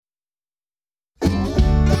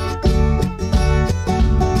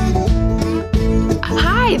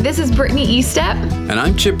this is Brittany Estep. And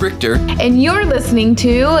I'm Chip Richter. And you're listening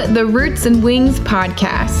to the Roots and Wings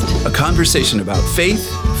podcast. A conversation about faith,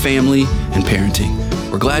 family, and parenting.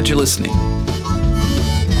 We're glad you're listening.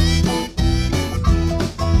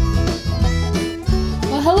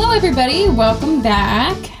 Well, hello everybody. Welcome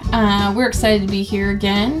back. We're excited to be here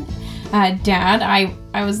again. Dad, I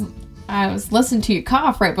was listening to you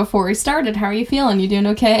cough right before we started. How are you feeling? You doing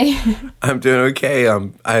okay? I'm doing okay.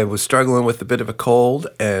 I was struggling with a bit of a cold,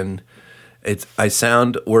 and I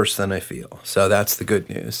sound worse than I feel. So that's the good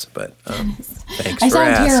news. But thanks I for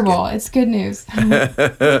asking. sound terrible. It's good news.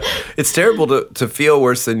 It's terrible to feel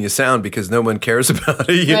worse than you sound because no one cares about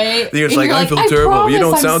it. Right? You're just like, I feel terrible. You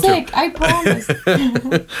don't sound sick. I promise.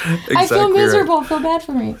 Exactly I feel miserable. Right. Feel bad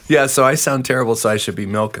for me. Yeah, so I sound terrible, so I should be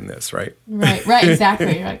milking this, right? Right,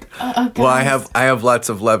 exactly. You're like, oh, God. Well, I have lots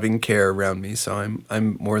of loving care around me, so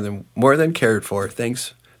I'm more than cared for.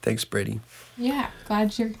 Thanks, Brittany. Yeah,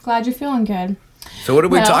 glad you're feeling good. So what are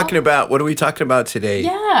we talking about? What are we talking about today?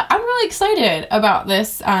 Yeah, I'm really excited about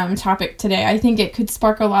this topic today. I think it could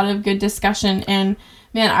spark a lot of good discussion, and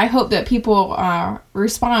man, I hope that people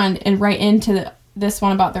respond and write into this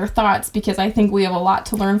one about their thoughts, because I think we have a lot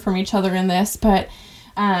to learn from each other in this. But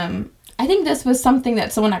I think this was something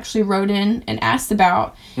that someone actually wrote in and asked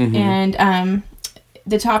about, and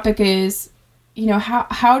the topic is, you know,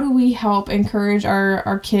 how do we help encourage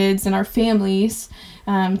our kids and our families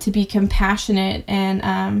to be compassionate and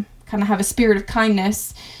kind of have a spirit of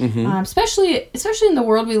kindness, especially in the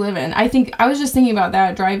world we live in. I think I was just thinking about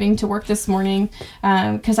that driving to work this morning,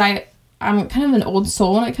 because I'm kind of an old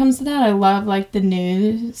soul when it comes to that. I love like the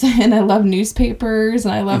news and I love newspapers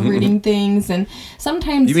and I love reading things, and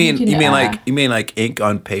sometimes you mean like ink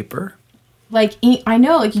on paper? Like, I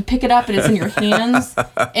know, like you pick it up and it's in your hands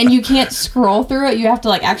and you can't scroll through it. You have to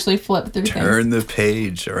like actually flip through things. Turn the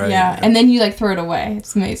page, right? Yeah, and then you like throw it away.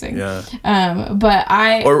 It's amazing. Yeah. But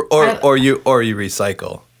or you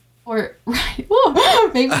recycle. Or right.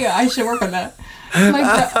 Well, maybe I should work on that.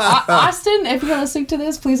 Austin, if you're listening to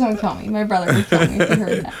this, please don't kill me. My brother would kill me if he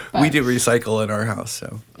heard that. But, we do recycle in our house,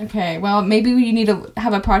 so. Okay, well, maybe we need to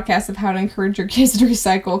have a podcast of how to encourage your kids to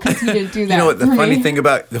recycle, because you didn't do that. You know what? Here's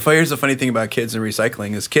the funny thing about kids and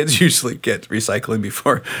recycling is kids usually get recycling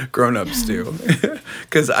before grown-ups do,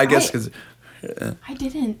 because I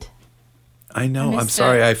didn't. I know. I'm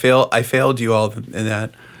sorry. I failed you all in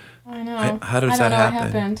that. I know. How does that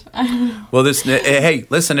happen? What happened. Well, hey,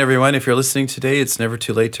 listen, everyone. If you're listening today, it's never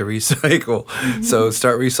too late to recycle. So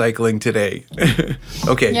start recycling today.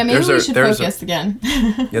 Okay. Yeah, maybe we should focus again.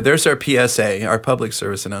 Yeah, there's our PSA, our public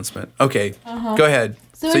service announcement. Okay, Go ahead.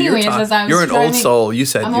 So anyways, you're an old soul. You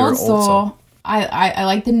said you're an old soul. I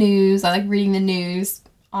like the news. I like reading the news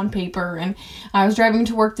on paper, and I was driving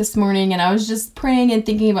to work this morning and I was just praying and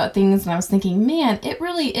thinking about things, and I was thinking, man, it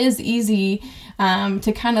really is easy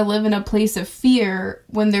to kind of live in a place of fear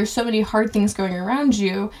when there's so many hard things going around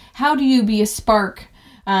you. How do you be a spark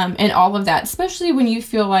in all of that, especially when you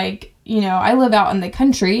feel like, you know, I live out in the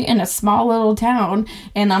country in a small little town,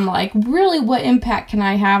 and I'm like, really, what impact can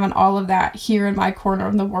I have on all of that here in my corner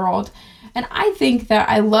of the world? And I think that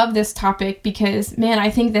I love this topic because, man, I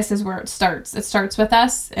think this is where it starts. It starts with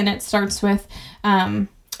us, and it starts with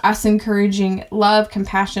us encouraging love,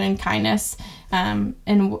 compassion, and kindness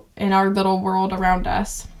in our little world around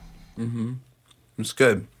us. It's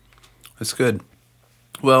good. It's good.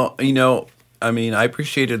 Well, you know, I mean, I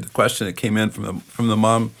appreciated the question that came in from the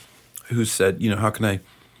mom who said, you know, how can I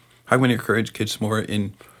encourage kids more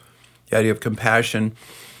in the idea of compassion?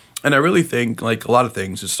 And I really think, like a lot of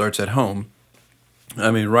things, it starts at home.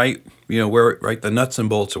 I mean, right the nuts and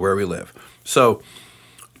bolts of where we live. So,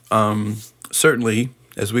 certainly,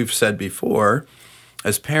 as we've said before,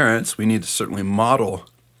 as parents, we need to certainly model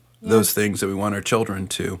those things that we want our children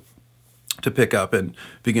to pick up and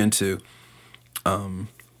begin to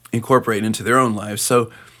incorporate into their own lives.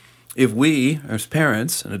 So, if we, as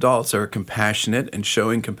parents and adults, are compassionate and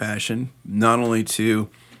showing compassion, not only to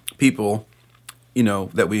people, you know,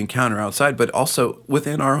 that we encounter outside, but also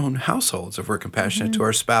within our own households. If we're compassionate to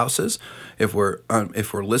our spouses, if we're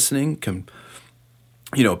listening,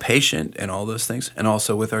 patient and all those things, and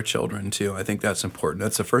also with our children too. I think that's important.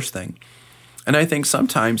 That's the first thing. And I think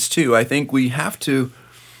sometimes too,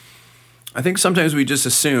 sometimes we just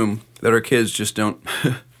assume that our kids just don't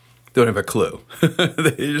have a clue.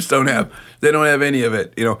 They just don't have any of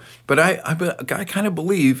it, you know. But I kind of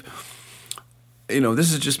believe, you know,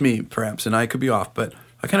 this is just me, perhaps, and I could be off, but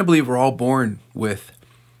I kind of believe we're all born with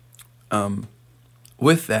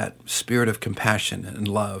that spirit of compassion and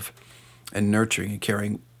love and nurturing and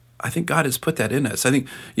caring. I think God has put that in us. I think,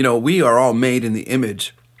 you know, we are all made in the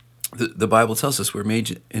image the Bible tells us we're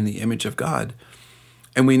made in the image of God,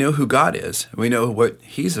 and we know who God is. We know what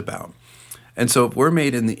He's about. And so if we're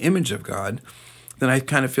made in the image of God, then I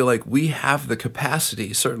kind of feel like we have the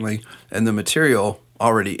capacity, certainly, and the material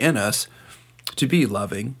already in us to be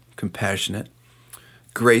loving, compassionate,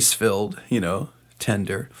 grace-filled,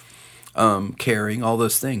 tender, caring, all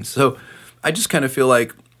those things. So I just kind of feel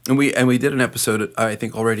like, and we did an episode, I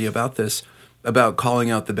think, already about this, about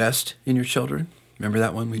calling out the best in your children. Remember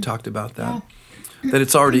that one? We talked about that. Yeah. That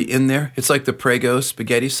it's already in there. It's like the Prego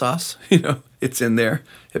spaghetti sauce, it's in there.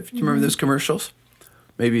 Do you remember those commercials?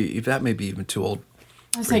 Maybe that may be even too old.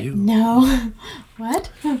 I was like, no.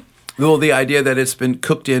 What? Well, the idea that it's been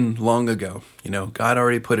cooked in long ago. God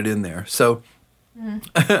already put it in there. So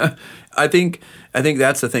I think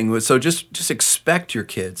that's the thing. So just expect your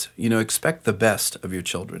kids. Expect the best of your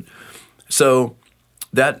children. So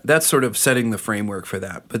that's sort of setting the framework for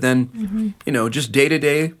that. But then, just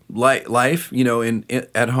day-to-day life,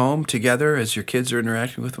 at home together as your kids are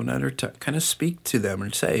interacting with one another, to kind of speak to them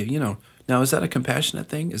and say, now, is that a compassionate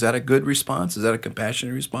thing? Is that a good response? Is that a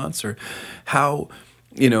compassionate response? Or how,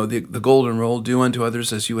 the golden rule, do unto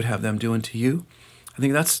others as you would have them do unto you? I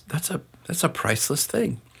think that's a priceless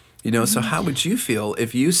thing. So how would you feel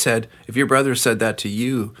if your brother said that to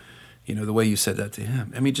you, the way you said that to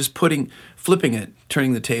him? I mean, just flipping it,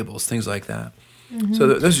 turning the tables, things like that. Mm-hmm. So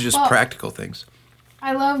those are just practical things.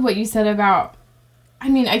 I love what you said about,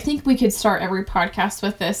 I think we could start every podcast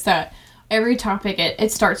with this, that every topic,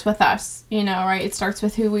 it starts with us, right? It starts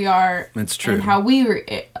with who we are. That's true. And how we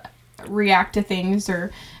react to things,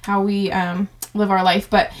 or how we live our life.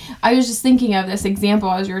 But I was just thinking of this example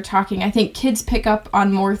as you were talking. I think kids pick up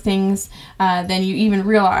on more things than you even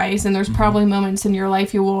realize. And there's probably moments in your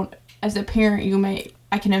life you won't, as a parent,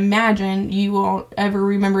 I can imagine you won't ever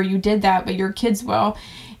remember you did that, but your kids will.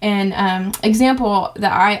 And example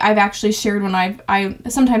that I've actually shared when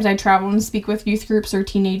sometimes I travel and speak with youth groups or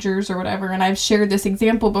teenagers or whatever, and I've shared this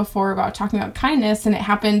example before about talking about kindness, and it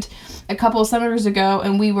happened a couple of summers ago,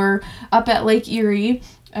 and we were up at Lake Erie,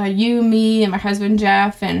 you, me, and my husband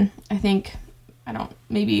Jeff, and I think,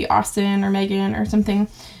 maybe Austin or Megan or something,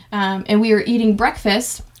 and we were eating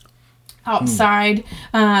breakfast outside,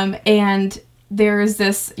 and there's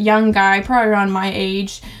this young guy, probably around my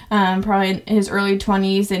age, probably in his early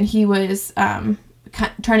 20s, and he was trying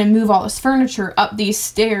to move all this furniture up these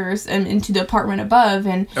stairs and into the apartment above.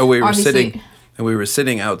 And we were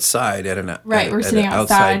sitting outside at an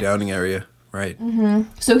outside dining area. Right. Mm-hmm.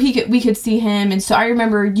 So we could see him, and so I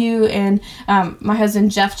remember you and my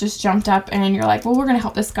husband Jeff just jumped up, and you're like, well, we're gonna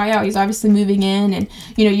help this guy out. He's obviously moving in, and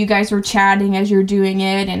you guys were chatting as you're doing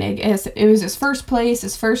it, and it was his first place,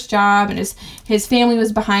 his first job, and his family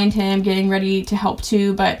was behind him, getting ready to help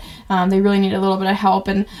too, but they really needed a little bit of help.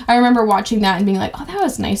 And I remember watching that and being like, oh, that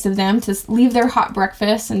was nice of them to leave their hot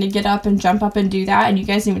breakfast and to get up and jump up and do that, and you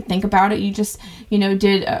guys didn't even think about it. You just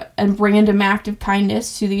did a random act of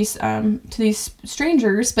kindness to these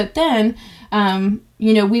strangers. But then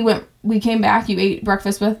we came back, you ate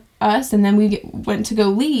breakfast with us, and then we went to go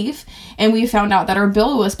leave, and we found out that our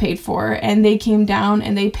bill was paid for, and they came down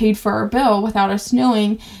and they paid for our bill without us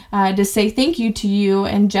knowing, to say thank you to you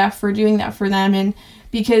and Jeff for doing that for them. And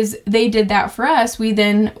because they did that for us, we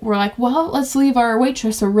then were like, well, let's leave our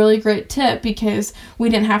waitress a really great tip, because we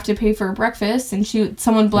didn't have to pay for her breakfast, and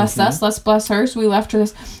someone blessed us, let's bless her. So we left her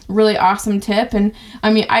this really awesome tip. And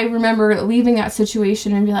I remember leaving that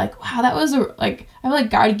situation and be like, wow, that was I feel like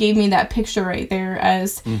God gave me that picture right there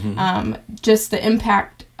as just the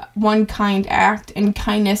impact one kind act and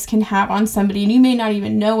kindness can have on somebody, and you may not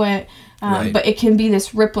even know it, right. But it can be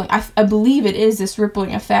this rippling, I believe it is this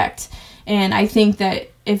rippling effect. And I think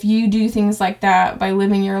that if you do things like that by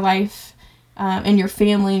living your life and your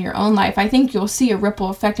family and your own life, I think you'll see a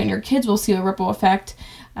ripple effect, and your kids will see a ripple effect,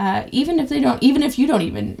 even if you don't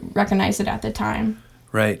even recognize it at the time.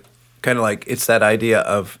 Right. Kind of like it's that idea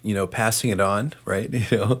of, passing it on, right?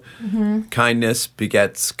 Kindness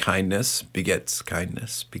begets kindness, begets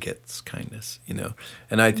kindness, begets kindness,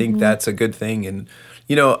 And I think that's a good thing. And,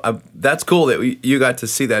 that's cool that you got to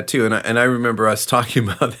see that too. And I remember us talking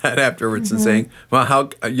about that afterwards and saying, well,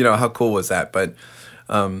 how cool was that? But,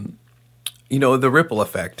 the ripple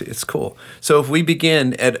effect, it's cool. So if we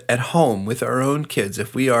begin at home with our own kids,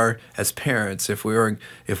 if we are as parents, if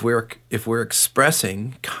we're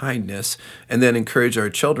expressing kindness, and then encourage our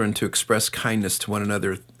children to express kindness to one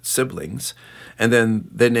another, siblings, and then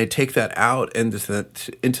they take that out into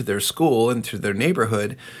their school, into their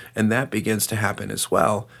neighborhood, and that begins to happen as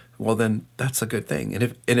well. Well, then that's a good thing.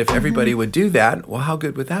 And if everybody would do that, well, how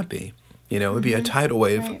good would that be? It'd be a tidal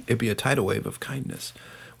wave. Right. It'd be a tidal wave of kindness,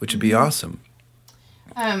 which would be awesome.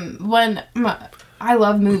 I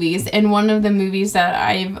love movies, and one of the movies that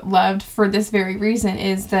I've loved for this very reason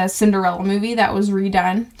is the Cinderella movie that was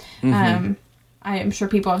redone. I am sure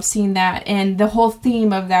people have seen that, and the whole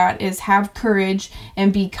theme of that is have courage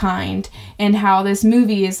and be kind, and how this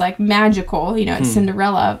movie is like magical, it's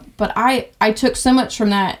Cinderella. But I took so much from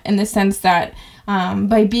that in the sense that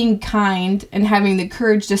by being kind and having the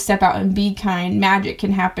courage to step out and be kind, magic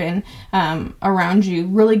can happen around you.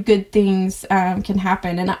 Really good things can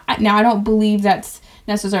happen. And now I don't believe that's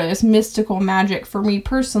necessarily this mystical magic for me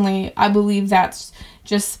personally. I believe that's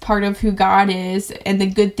just part of who God is and the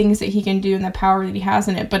good things that he can do and the power that he has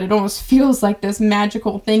in it. But it almost feels like this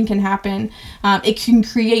magical thing can happen. It can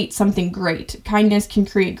create something great. Kindness can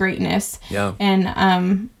create greatness. Yeah.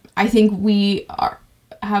 And I think we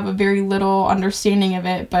have a very little understanding of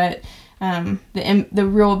it, but the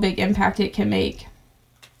real big impact it can make.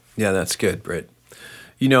 Yeah, that's good, Britt.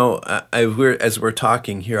 As we're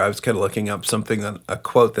talking here, I was kind of looking up a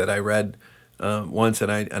quote that I read once,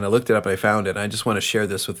 and I looked it up and I found it. And I just want to share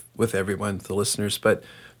this with everyone, the listeners. But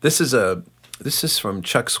this is from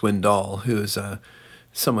Chuck Swindoll, who is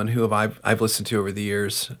someone who I've listened to over the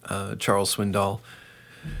years. Charles Swindoll,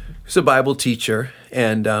 who's a Bible teacher,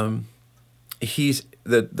 and he's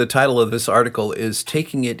the title of this article is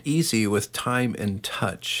 "Taking It Easy with Time and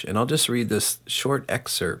Touch," and I'll just read this short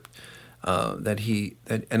excerpt.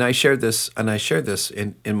 And I shared this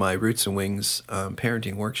in my Roots and Wings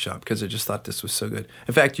parenting workshop because I just thought this was so good.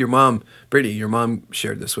 In fact, your mom, Brittany,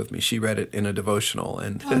 shared this with me. She read it in a devotional,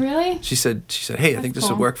 and oh, really? she said, "Hey, I think this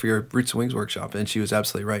would work for your Roots and Wings workshop," and she was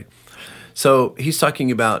absolutely right. So he's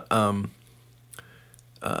talking about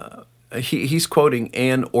he's quoting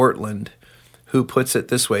Anne Ortland, who puts it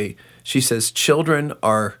this way. She says, "Children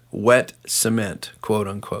are wet cement," quote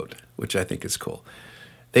unquote, which I think is cool.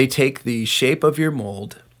 They take the shape of your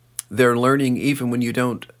mold. They're learning even when you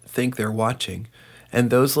don't think they're watching. And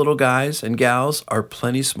those little guys and gals are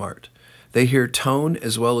plenty smart. They hear tone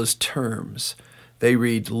as well as terms. They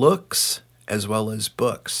read looks as well as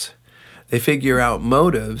books. They figure out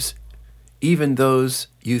motives, even those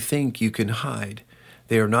you think you can hide.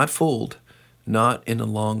 They are not fooled, not in a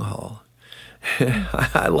long haul.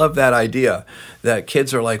 I love that idea that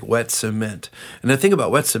kids are like wet cement. And the thing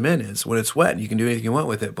about wet cement is when it's wet, you can do anything you want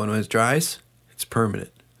with it. But when it dries, it's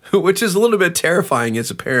permanent, which is a little bit terrifying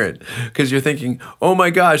as a parent because you're thinking, oh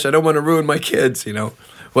my gosh, I don't want to ruin my kids,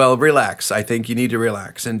 Well, relax. I think you need to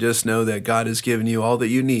relax and just know that God has given you all that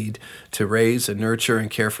you need to raise and nurture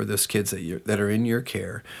and care for those kids that are in your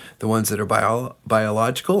care, the ones that are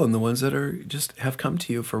biological and the ones that are just have come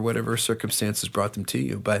to you for whatever circumstances brought them to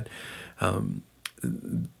you. But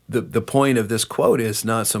the point of this quote is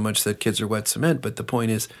not so much that kids are wet cement, but the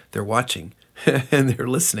point is they're watching and they're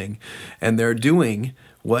listening and they're doing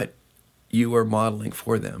what you are modeling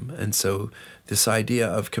for them. And so this idea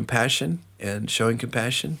of compassion and showing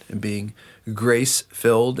compassion and being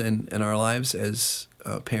grace-filled in our lives as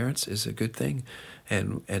parents is a good thing.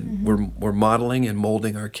 And we're modeling and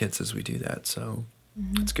molding our kids as we do that. So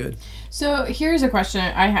it's good. So here's a question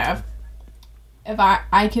I have. If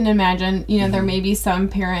I can imagine, there may be some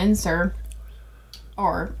parents or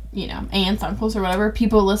aunts, uncles, or whatever,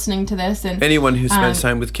 people listening to this, and anyone who spends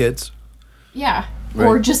time with kids. Yeah. Right.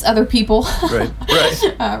 Or just other people. Right.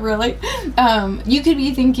 Really. You could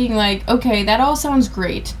be thinking like, okay, that all sounds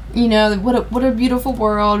great. What a beautiful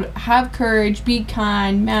world. Have courage, be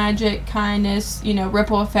kind, magic, kindness,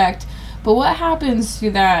 ripple effect. But what happens to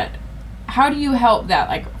that? How do you help that?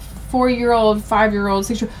 Like 4-year-old, 5-year-old,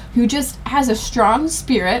 6-year-old who just has a strong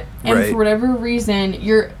spirit, and right. for whatever reason,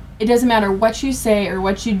 it doesn't matter what you say or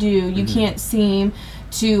what you do, you can't seem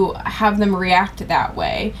to have them react that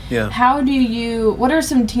way. Yeah. What are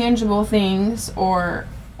some tangible things or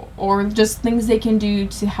just things they can do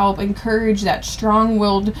to help encourage that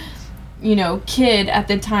strong-willed, kid at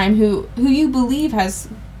the time who you believe has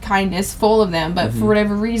kindness full of them, but for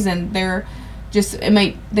whatever reason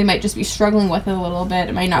they might just be struggling with it a little bit.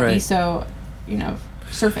 It might not be so,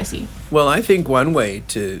 surfacey. Well, I think one way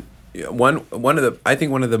to one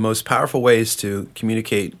of the most powerful ways to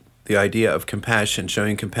communicate the idea of compassion,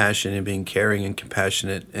 showing compassion and being caring and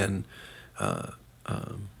compassionate and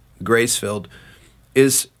grace-filled,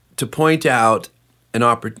 is to point out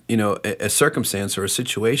a circumstance or a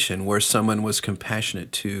situation where someone was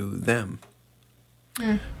compassionate to them.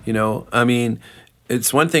 I mean,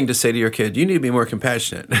 it's one thing to say to your kid, "You need to be more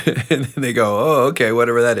compassionate," and then they go, "Oh, okay,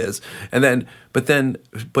 whatever that is." And then, but then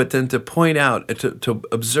to point out, to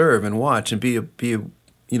observe and watch and be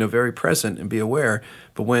very present and be aware.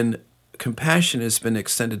 But when compassion has been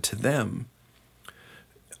extended to them,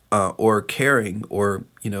 or caring or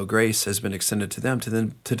grace has been extended to them,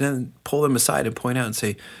 to then pull them aside and point out and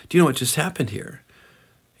say, do you know what just happened here?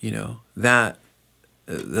 That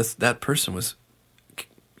person was,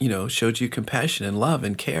 showed you compassion and love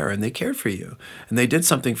and care, and they cared for you, and they did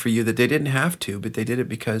something for you that they didn't have to, but they did it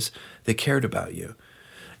because they cared about you.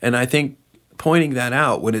 And I think pointing that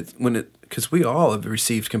out because we all have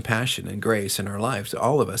received compassion and grace in our lives,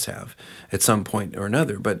 all of us have at some point or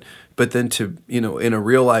another, but then to, in a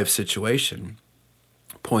real life situation,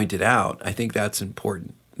 point it out, I think that's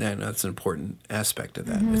important. And that's an important aspect of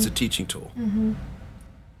that. Mm-hmm. It's a teaching tool. Mm-hmm.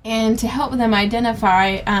 And to help them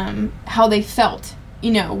identify how they felt,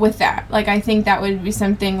 with that. Like, I think that would be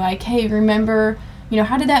something like, hey, remember,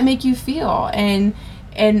 how did that make you feel? And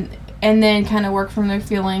then kind of work from their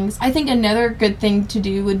feelings. I think another good thing to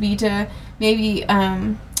do would be to maybe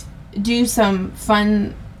do some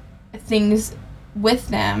fun things with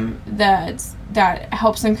them that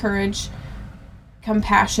helps encourage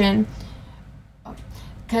compassion.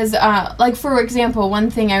 Because, like, for example, one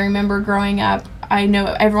thing I remember growing up, I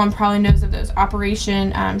know everyone probably knows of those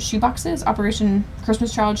Operation shoeboxes, Operation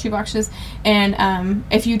Christmas Child shoeboxes. And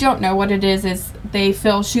if you don't know what it is they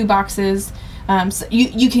fill shoeboxes. So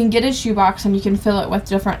you can get a shoebox and you can fill it with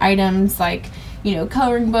different items like,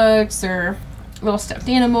 coloring books or little stuffed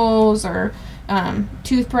animals or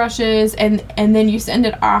toothbrushes. And then you send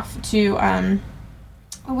it off to,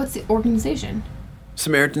 what's the organization?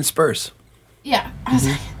 Samaritan's Purse. Yeah, I was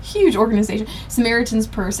like, huge organization, Samaritan's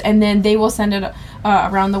Purse, and then they will send it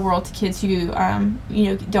around the world to kids who,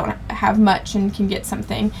 don't have much and can get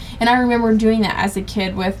something. And I remember doing that as a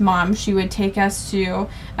kid with Mom. She would take us to,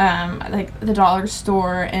 like the dollar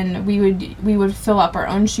store, and we would fill up our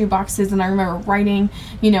own shoe boxes. And I remember writing,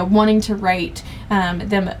 wanting to write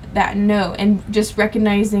them that note, and just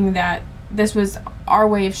recognizing that this was our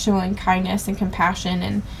way of showing kindness and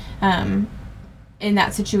compassion and. In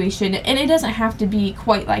that situation. And it doesn't have to be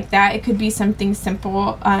quite like that. It could be something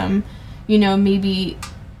simple, maybe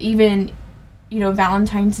even,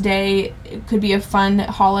 Valentine's Day. It could be a fun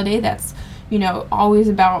holiday that's, always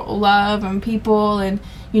about love and people, and,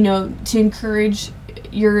 to encourage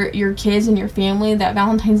your kids and your family that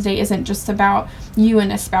Valentine's Day isn't just about you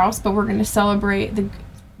and a spouse, but we're going to celebrate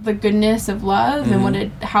the goodness of love. Mm-hmm.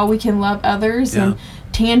 And how we can love others. Yeah. And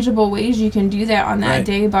tangible ways you can do that on that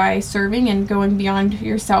day by serving and going beyond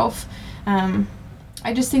yourself.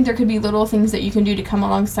 I just think there could be little things that you can do to come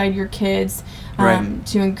alongside your kids,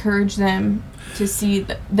 to encourage them to see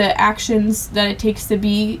the actions that it takes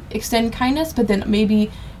to extend kindness, but then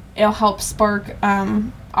maybe it'll help spark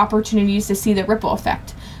opportunities to see the ripple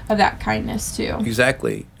effect of that kindness too.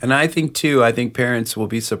 Exactly. And I think parents will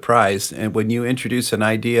be surprised, and when you introduce an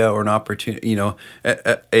idea or an opportunity,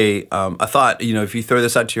 a thought, if you throw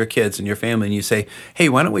this out to your kids and your family and you say, hey,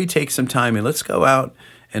 why don't we take some time and let's go out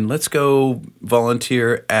and let's go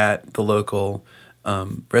volunteer at the local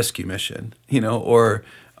rescue mission, or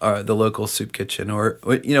the local soup kitchen, or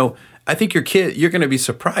I think you're going to be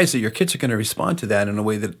surprised that your kids are going to respond to that in a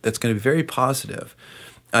way that's going to be very positive.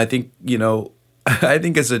 I think, I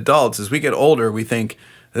think as adults, as we get older, we think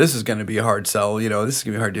this is going to be a hard sell. This is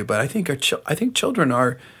going to be hard to do. But I think children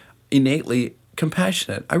are innately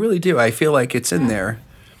compassionate. I really do. I feel like it's in there.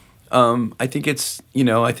 I think it's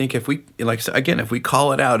I think if we if we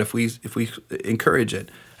call it out, if we encourage it,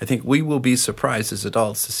 I think we will be surprised as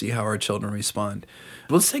adults to see how our children respond.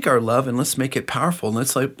 Let's take our love and let's make it powerful. And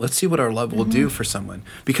let's see what our love will do for someone,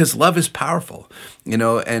 because love is powerful,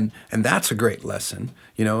 and that's a great lesson.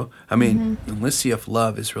 And let's see if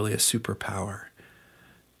love is really a superpower.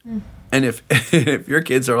 And if your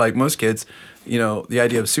kids are like most kids, the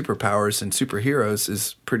idea of superpowers and superheroes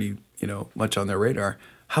is pretty, much on their radar.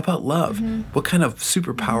 How about love? What kind of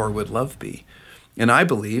superpower would love be? And I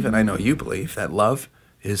believe, and I know you believe, that love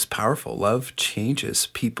is powerful. Love changes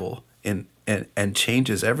people and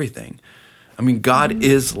changes everything. I mean, God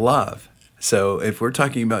is love. So if we're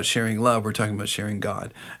talking about sharing love, we're talking about sharing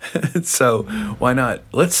God. So why not?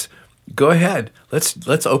 Let's go ahead.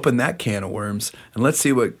 Let's open that can of worms, and let's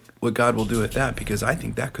see what God will do with that, because I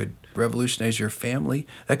think that could revolutionize your family.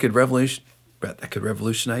 That could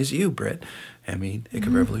revolutionize you, Britt. I mean, it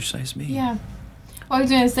could revolutionize me. Yeah. Well, I was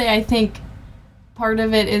going to say, I think part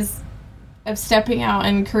of it is of stepping out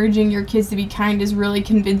and encouraging your kids to be kind is really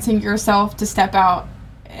convincing yourself to step out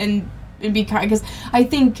and be kind. Because I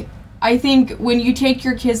think when you take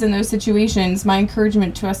your kids in those situations, my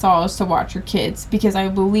encouragement to us all is to watch your kids, because I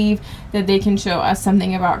believe that they can show us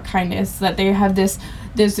something about kindness, that they have this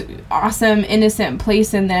awesome, innocent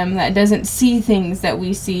place in them that doesn't see things that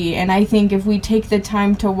we see. And I think if we take the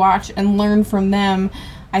time to watch and learn from them,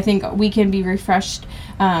 I think we can be refreshed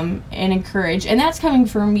and encouraged. And that's coming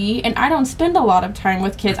from me. And I don't spend a lot of time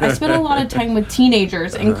with kids. I spend a lot of time with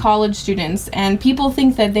teenagers and college students. And people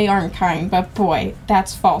think that they aren't kind, but boy,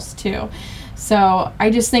 that's false too. So I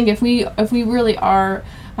just think if we really are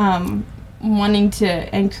wanting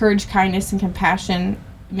to encourage kindness and compassion,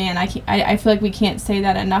 man, I feel like we can't say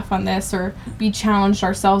that enough on this or be challenged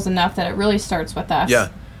ourselves enough that it really starts with us. Yeah.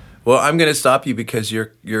 Well, I'm going to stop you because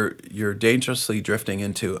you're dangerously drifting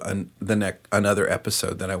into another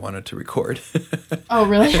episode that I wanted to record. Oh,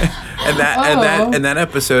 really? and that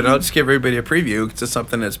episode, I'll just give everybody a preview. It's just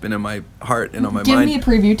something that's been in my heart and on my mind. Give me a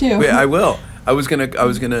preview too. Yeah, I will. I was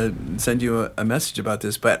gonna send you a message about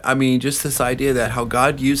this, but I mean, just this idea that how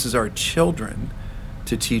God uses our children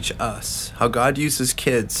to teach us, how God uses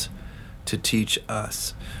kids to teach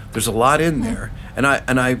us. There's a lot in there, and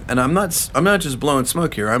I'm not just blowing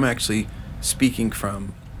smoke here. I'm actually speaking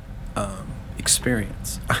from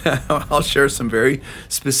experience. I'll share some very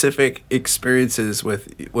specific experiences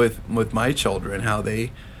with my children,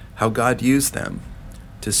 how God used them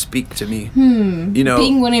to speak to me. You know,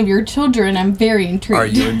 being one of your children, I'm very intrigued. Are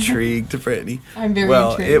you intrigued, Brittany? I'm very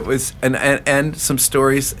intrigued. Well, it was and some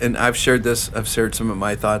stories, and I've shared some of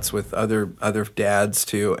my thoughts with other dads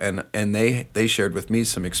too, and they shared with me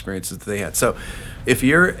some experiences that they had. So if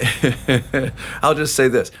you're I'll just say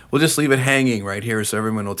this. We'll just leave it hanging right here so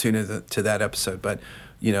everyone will tune in to that episode. But,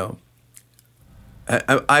 you know,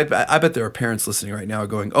 I bet there are parents listening right now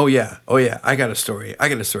going, oh yeah, I got a story.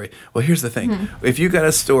 Well, here's the thing. If you got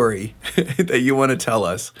a story that you want to tell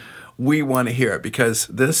us, we want to hear it, because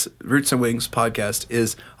this Roots and Wings podcast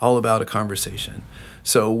is all about a conversation.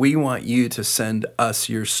 So we want you to send us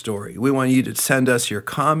your story. We want you to send us your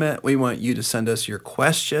comment. We want you to send us your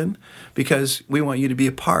question, because we want you to be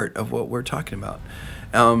a part of what we're talking about.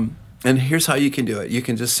 And here's how you can do it. You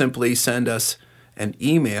can just simply send us an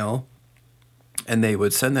email, and they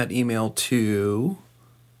would send that email to...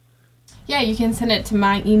 Yeah, you can send it to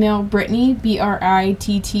my email, Brittany,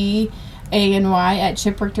 BRITTANY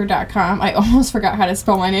 @chiprichter.com. I almost forgot how to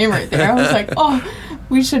spell my name right there. I was like, oh,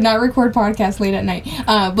 we should not record podcasts late at night.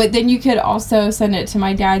 But then you could also send it to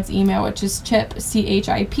my dad's email, which is Chip,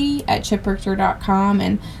 CHIP, @chiprichter.com.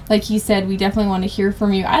 And like he said, we definitely want to hear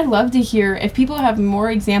from you. I'd love to hear if people have more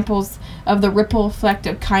examples of the ripple effect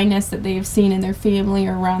of kindness that they've seen in their family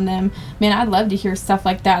or around them. Man, I'd love to hear stuff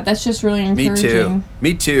like that. That's just really encouraging.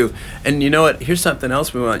 Me too. And you know what? Here's something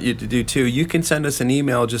else we want you to do too. You can send us an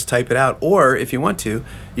email, just type it out. Or if you want to,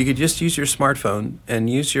 you could just use your smartphone and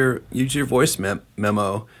use your voice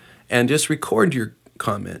memo and just record your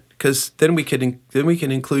comment, because then we can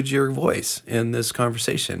include your voice in this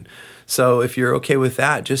conversation. So if you're okay with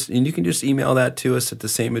that, and you can just email that to us at the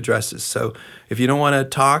same addresses. So if you don't want to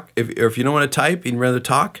talk, if you don't want to type, you'd rather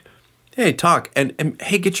talk, hey, talk, and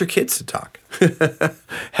hey, get your kids to talk.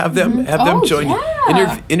 have them join you.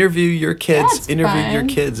 Interview your kids. Your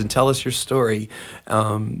kids and tell us your story,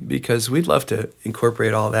 because we'd love to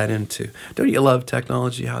incorporate all that into. Don't you love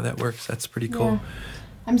technology? How that works? That's pretty cool. Yeah.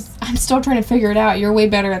 I'm still trying to figure it out. You're way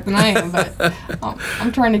better than I am, but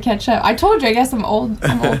I'm trying to catch up. I told you, I guess I'm old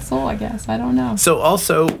soul, I guess. I don't know. So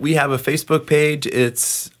also, we have a Facebook page.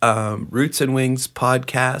 It's Roots and Wings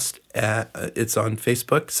Podcast. It's on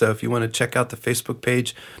Facebook. So if you want to check out the Facebook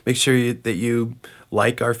page, make sure that you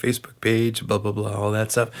like our Facebook page, blah, blah, blah, all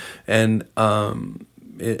that stuff. And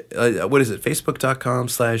what is it?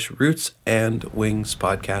 Facebook.com/Roots and Wings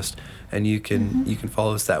Podcast. And you can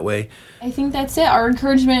follow us that way. I think that's it. Our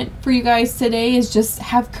encouragement for you guys today is just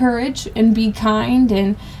have courage and be kind,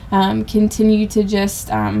 and continue to just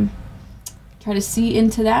try to see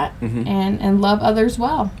into that and love others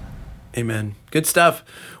well. Amen. Good stuff.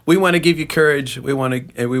 We want to give you courage. We want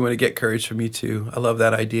to get courage from you too. I love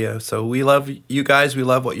that idea. So we love you guys. We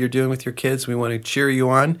love what you're doing with your kids. We want to cheer you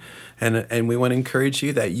on, and we want to encourage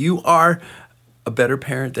you that you are a better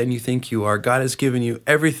parent than you think you are. God has given you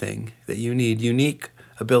everything that you need, unique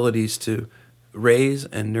abilities to raise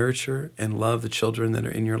and nurture and love the children that are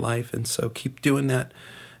in your life. And so keep doing that.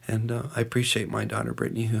 And I appreciate my daughter,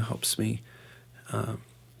 Brittany, who helps me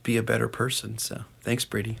be a better person. So thanks,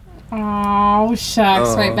 Brittany. Oh,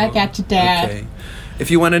 shucks. Right back at you, Dad. Okay. If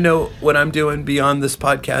you want to know what I'm doing beyond this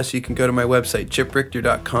podcast, you can go to my website,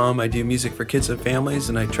 chiprichter.com. I do music for kids and families,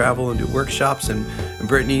 and I travel and do workshops, and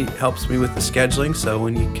Brittany helps me with the scheduling. So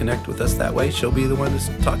when you connect with us that way, she'll be the one that's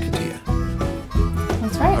talking to you.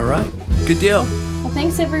 That's right. All right. Good deal. Well,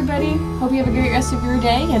 thanks, everybody. Hope you have a great rest of your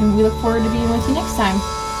day, and we look forward to being with you next time.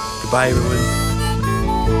 Goodbye,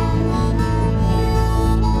 everyone.